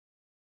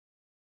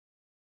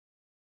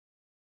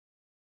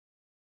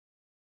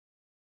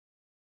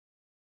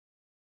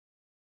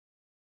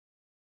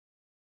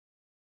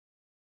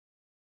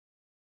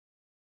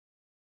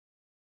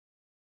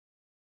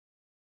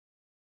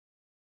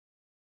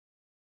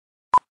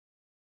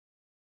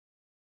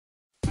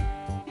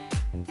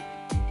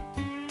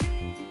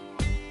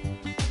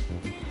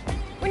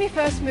When you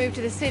first move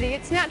to the city,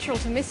 it's natural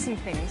to miss some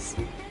things.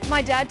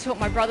 My dad taught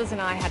my brothers and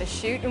I how to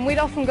shoot, and we'd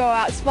often go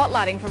out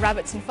spotlighting for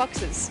rabbits and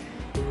foxes.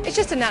 It's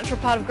just a natural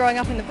part of growing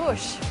up in the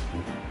bush.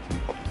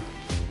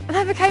 And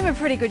I became a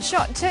pretty good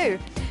shot too.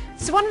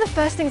 So one of the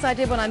first things I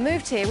did when I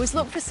moved here was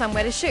look for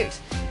somewhere to shoot.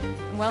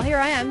 And well, here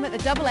I am at the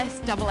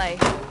SSAA.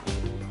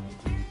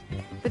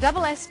 The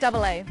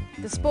SSAA,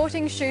 the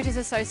Sporting Shooters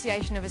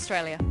Association of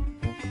Australia.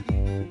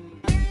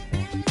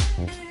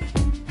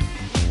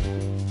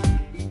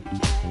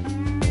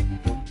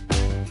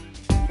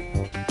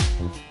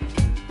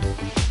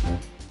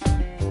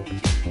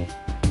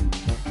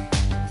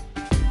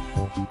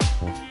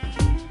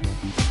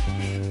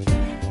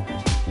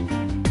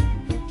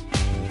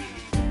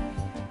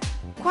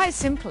 Quite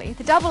simply,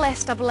 the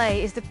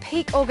SSAA is the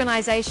peak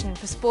organisation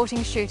for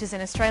sporting shooters in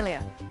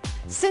Australia.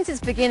 Since its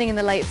beginning in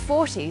the late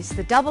 40s,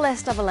 the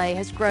SSAA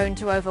has grown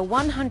to over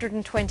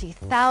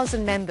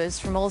 120,000 members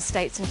from all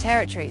states and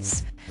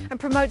territories and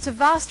promotes a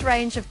vast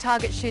range of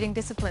target shooting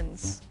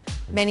disciplines.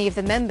 Many of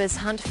the members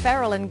hunt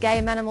feral and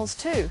game animals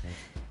too.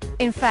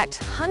 In fact,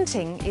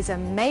 hunting is a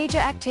major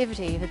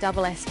activity of the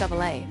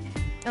SSAA,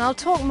 and I'll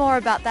talk more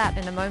about that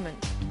in a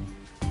moment.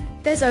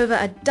 There's over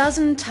a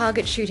dozen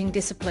target shooting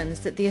disciplines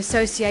that the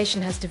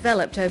association has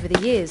developed over the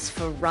years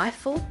for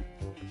rifle,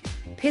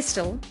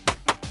 pistol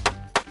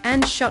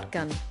and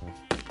shotgun.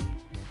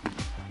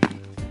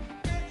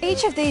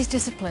 Each of these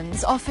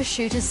disciplines offer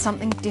shooters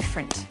something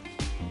different.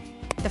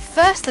 The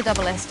first the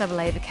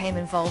SSAA became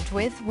involved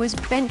with was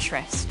bench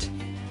rest,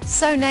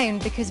 so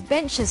named because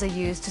benches are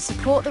used to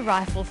support the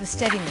rifle for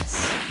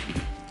steadiness.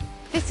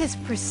 This is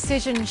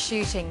precision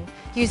shooting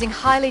using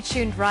highly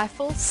tuned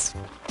rifles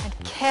and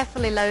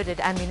carefully loaded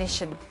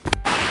ammunition.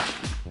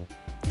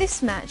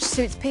 This match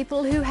suits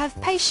people who have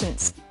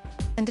patience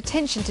and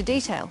attention to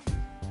detail.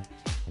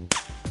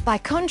 By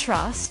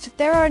contrast,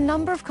 there are a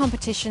number of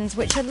competitions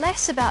which are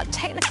less about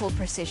technical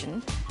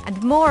precision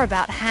and more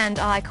about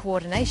hand-eye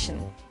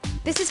coordination.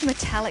 This is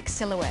metallic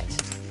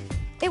silhouette.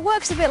 It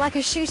works a bit like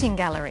a shooting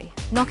gallery,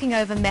 knocking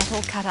over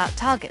metal cut-out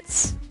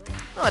targets.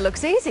 Oh, it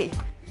looks easy.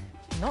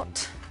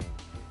 Not.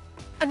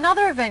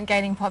 Another event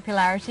gaining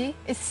popularity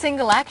is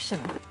single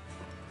action.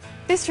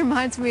 This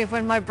reminds me of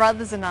when my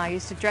brothers and I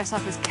used to dress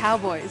up as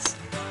cowboys.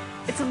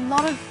 It's a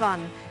lot of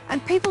fun,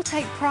 and people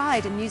take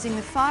pride in using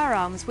the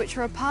firearms which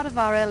are a part of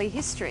our early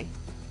history.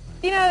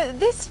 You know,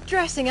 this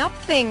dressing up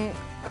thing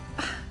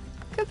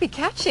could be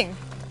catching.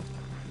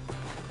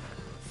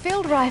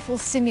 Field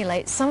rifles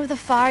simulate some of the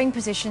firing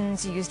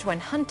positions used when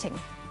hunting.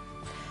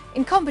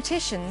 In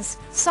competitions,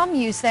 some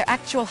use their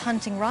actual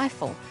hunting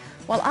rifle,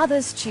 while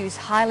others choose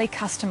highly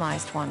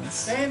customised ones.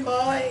 Stand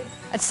by!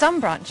 At some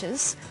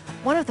branches,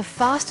 one of the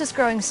fastest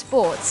growing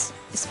sports,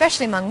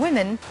 especially among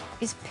women,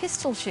 is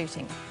pistol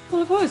shooting.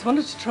 Well, I've always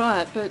wanted to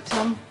try it, but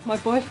my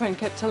boyfriend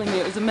kept telling me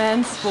it was a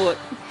man's sport.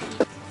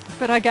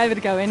 But I gave it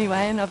a go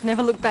anyway, and I've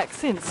never looked back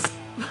since.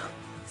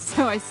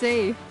 So I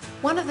see.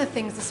 One of the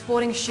things the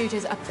sporting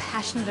shooters are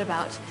passionate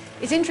about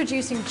is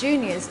introducing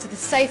juniors to the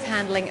safe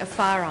handling of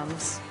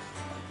firearms.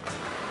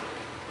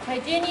 Okay,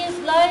 juniors,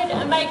 load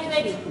and make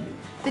ready.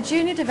 The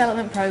Junior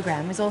Development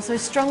Program is also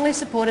strongly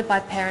supported by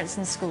parents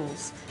and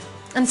schools.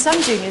 And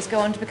some juniors go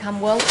on to become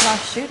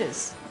world-class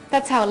shooters.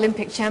 That's how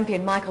Olympic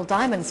champion Michael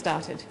Diamond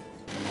started.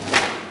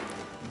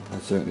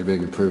 That's certainly a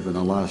big improvement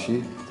on last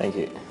year. Thank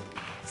you.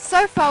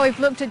 So far we've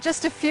looked at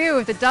just a few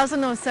of the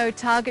dozen or so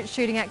target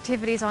shooting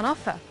activities on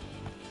offer.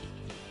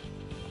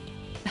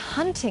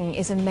 Hunting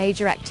is a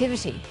major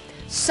activity,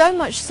 so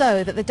much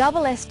so that the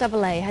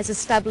SSAA has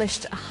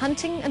established a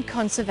hunting and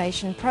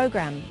conservation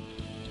program.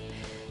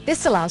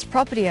 This allows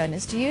property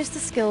owners to use the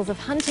skills of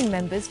hunting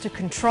members to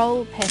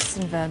control pests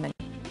and vermin.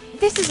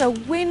 This is a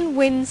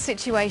win-win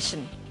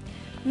situation.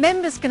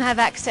 Members can have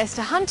access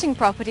to hunting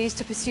properties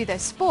to pursue their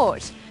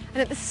sport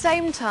and at the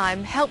same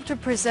time help to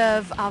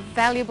preserve our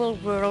valuable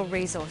rural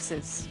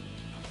resources.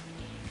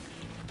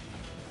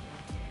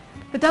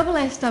 The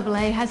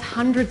SSAA has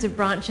hundreds of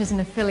branches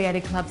and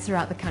affiliated clubs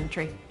throughout the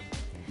country.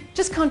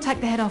 Just contact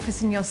the head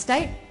office in your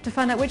state to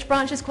find out which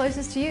branch is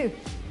closest to you.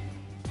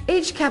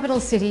 Each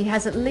capital city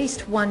has at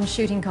least one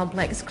shooting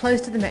complex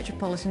close to the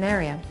metropolitan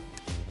area,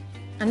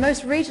 and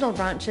most regional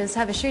branches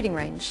have a shooting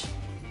range.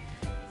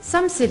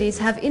 Some cities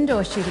have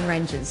indoor shooting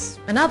ranges,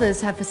 and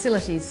others have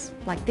facilities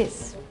like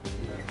this.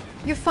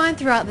 You'll find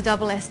throughout the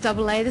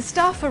SSAA the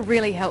staff are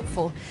really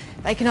helpful.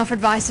 They can offer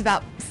advice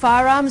about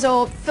firearms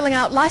or filling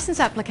out licence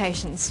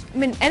applications. I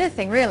mean,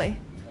 anything really.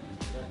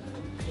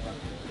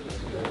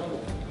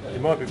 You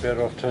might be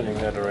better off turning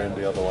that around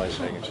the other way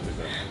so you can see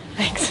that.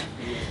 Thanks.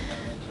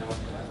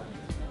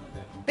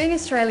 Being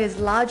Australia's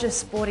largest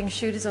sporting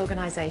shooters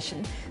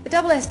organisation, the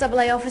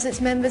SSAA offers its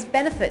members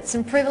benefits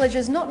and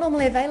privileges not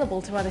normally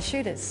available to other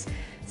shooters,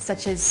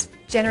 such as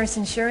generous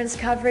insurance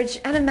coverage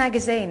and a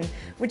magazine,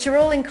 which are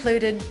all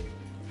included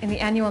in the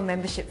annual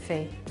membership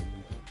fee.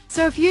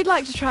 So if you'd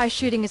like to try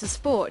shooting as a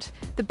sport,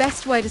 the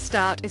best way to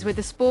start is with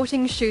the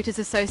Sporting Shooters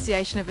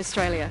Association of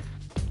Australia.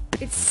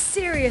 It's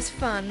serious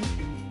fun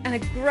and a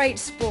great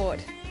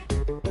sport.